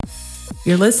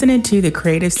You're listening to the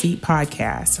Creative Seat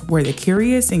Podcast, where the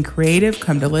curious and creative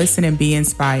come to listen and be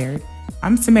inspired.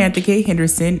 I'm Samantha K.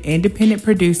 Henderson, independent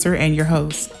producer and your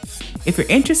host. If you're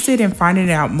interested in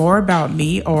finding out more about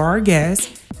me or our guests,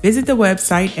 visit the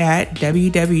website at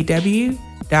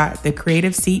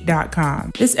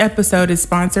www.thecreativeseat.com. This episode is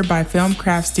sponsored by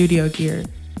Filmcraft Studio Gear.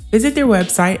 Visit their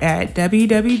website at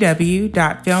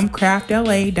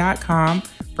www.filmcraftla.com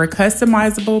for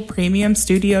customizable premium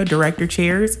studio director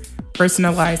chairs,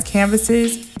 personalized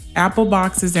canvases, Apple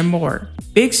boxes, and more.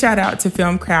 Big shout out to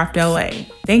Filmcraft LA.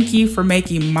 Thank you for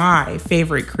making my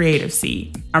favorite creative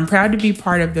seat. I'm proud to be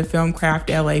part of the Filmcraft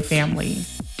LA family.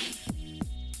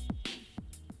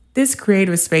 This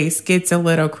creative space gets a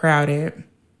little crowded.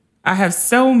 I have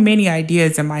so many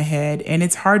ideas in my head, and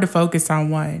it's hard to focus on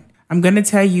one. I'm going to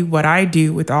tell you what I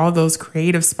do with all those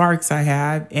creative sparks I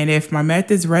have, and if my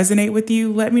methods resonate with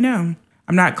you, let me know.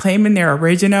 I'm not claiming they're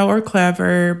original or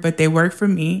clever, but they work for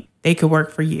me. They could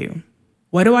work for you.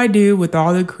 What do I do with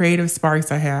all the creative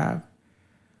sparks I have?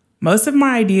 Most of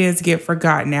my ideas get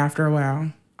forgotten after a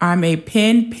while. I'm a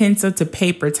pen, pencil to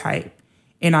paper type,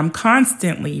 and I'm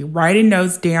constantly writing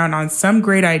notes down on some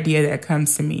great idea that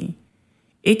comes to me.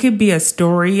 It could be a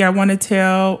story I want to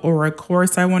tell, or a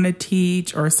course I want to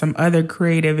teach, or some other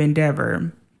creative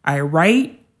endeavor. I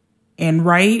write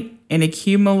and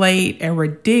accumulate a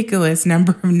ridiculous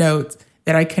number of notes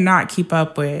that I cannot keep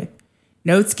up with.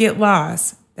 Notes get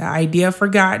lost, the idea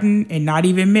forgotten, and not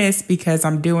even missed because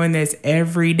I'm doing this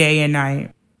every day and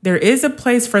night. There is a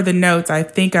place for the notes I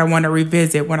think I want to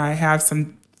revisit when I have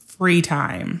some free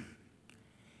time.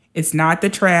 It's not the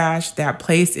trash. That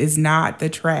place is not the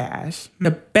trash.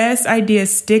 The best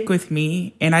ideas stick with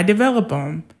me and I develop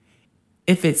them.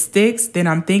 If it sticks, then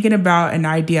I'm thinking about an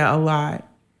idea a lot.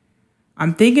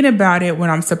 I'm thinking about it when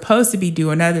I'm supposed to be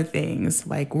doing other things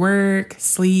like work,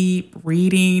 sleep,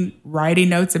 reading, writing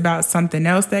notes about something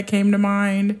else that came to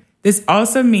mind. This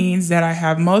also means that I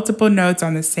have multiple notes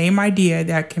on the same idea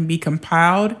that can be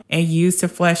compiled and used to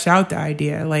flesh out the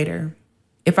idea later.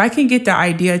 If I can get the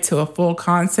idea to a full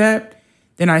concept,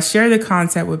 then I share the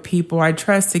concept with people I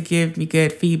trust to give me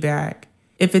good feedback.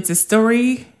 If it's a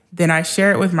story, then I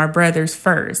share it with my brothers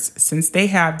first, since they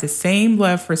have the same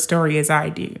love for story as I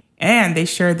do. And they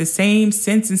share the same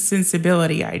sense and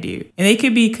sensibility I do. And they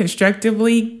can be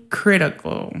constructively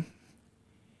critical.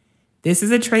 This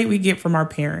is a trait we get from our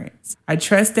parents. I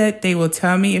trust that they will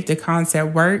tell me if the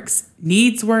concept works,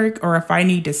 needs work, or if I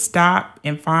need to stop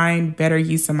and find better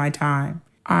use of my time.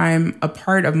 I'm a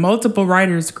part of multiple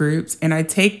writers groups, and I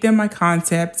take them my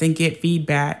concepts and get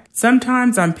feedback.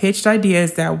 Sometimes I'm pitched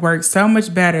ideas that work so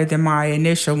much better than my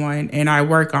initial one, and I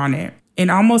work on it. In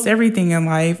almost everything in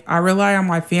life, I rely on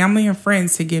my family and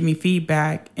friends to give me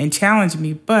feedback and challenge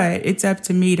me, but it's up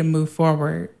to me to move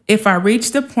forward. If I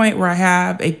reach the point where I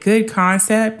have a good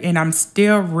concept and I'm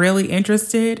still really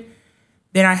interested,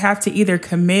 then I have to either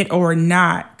commit or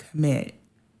not commit,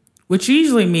 which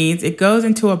usually means it goes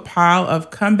into a pile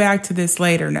of come back to this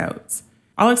later notes.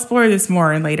 I'll explore this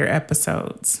more in later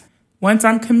episodes. Once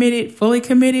I'm committed, fully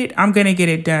committed, I'm going to get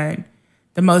it done.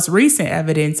 The most recent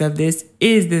evidence of this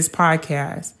is this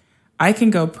podcast. I can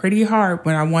go pretty hard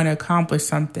when I want to accomplish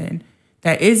something.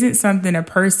 That isn't something a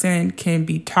person can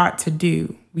be taught to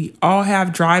do. We all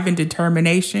have drive and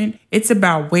determination. It's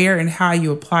about where and how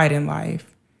you apply it in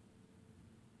life.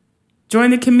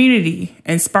 Join the community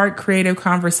and spark creative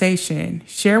conversation.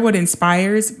 Share what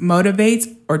inspires,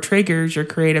 motivates, or triggers your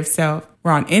creative self.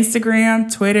 We're on Instagram,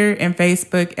 Twitter, and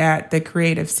Facebook at The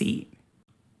Creative Seat.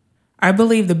 I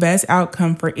believe the best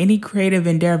outcome for any creative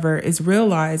endeavor is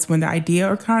realized when the idea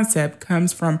or concept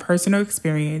comes from personal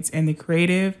experience and the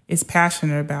creative is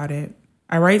passionate about it.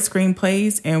 I write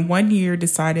screenplays and 1 year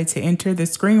decided to enter the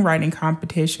screenwriting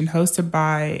competition hosted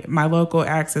by my local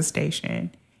access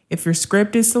station. If your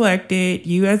script is selected,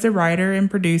 you as a writer and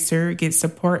producer get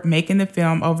support making the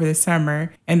film over the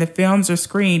summer, and the films are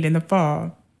screened in the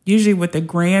fall, usually with a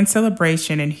grand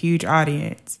celebration and huge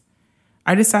audience.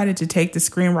 I decided to take the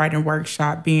screenwriting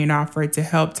workshop being offered to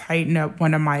help tighten up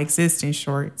one of my existing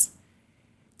shorts.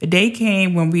 The day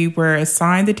came when we were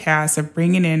assigned the task of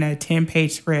bringing in a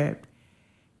 10-page script.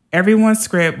 Everyone's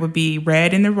script would be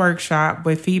read in the workshop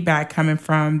with feedback coming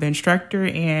from the instructor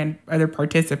and other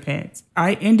participants.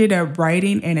 I ended up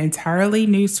writing an entirely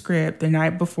new script the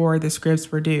night before the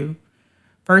scripts were due.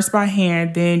 First by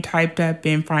hand, then typed up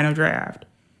in final draft.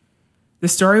 The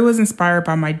story was inspired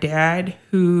by my dad,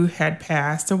 who had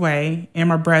passed away, and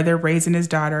my brother raising his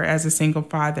daughter as a single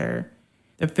father.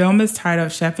 The film is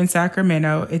titled Chef in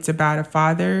Sacramento. It's about a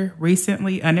father,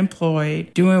 recently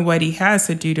unemployed, doing what he has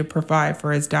to do to provide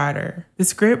for his daughter. The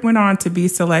script went on to be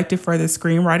selected for the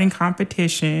screenwriting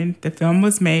competition. The film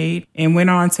was made and went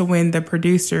on to win the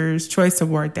Producer's Choice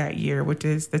Award that year, which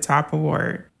is the top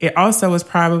award. It also was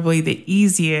probably the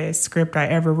easiest script I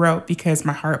ever wrote because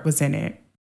my heart was in it.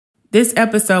 This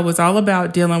episode was all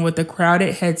about dealing with the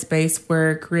crowded headspace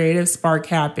where creative spark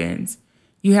happens.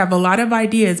 You have a lot of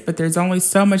ideas, but there's only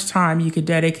so much time you could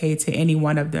dedicate to any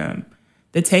one of them.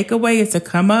 The takeaway is to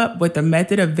come up with a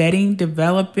method of vetting,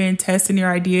 developing, testing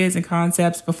your ideas and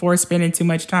concepts before spending too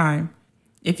much time.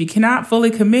 If you cannot fully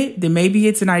commit, then maybe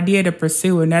it's an idea to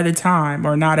pursue another time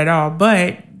or not at all,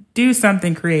 but do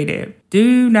something creative.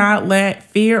 Do not let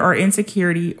fear or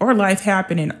insecurity or life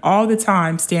happening all the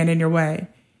time stand in your way.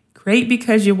 Create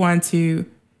because you want to.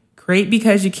 Create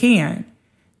because you can.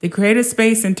 The creative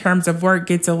space in terms of work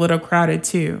gets a little crowded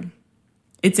too.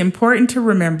 It's important to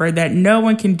remember that no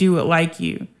one can do it like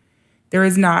you. There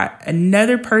is not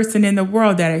another person in the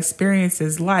world that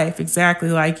experiences life exactly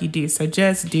like you do, so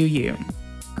just do you.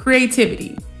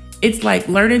 Creativity. It's like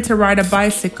learning to ride a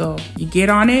bicycle. You get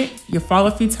on it, you fall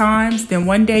a few times, then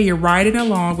one day you're riding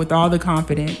along with all the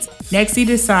confidence. Next, you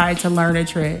decide to learn a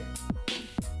trick.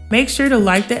 Make sure to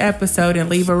like the episode and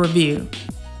leave a review.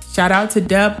 Shout out to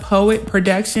Dub Poet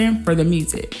Production for the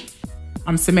music.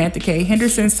 I'm Samantha K.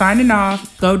 Henderson signing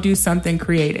off. Go do something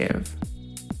creative.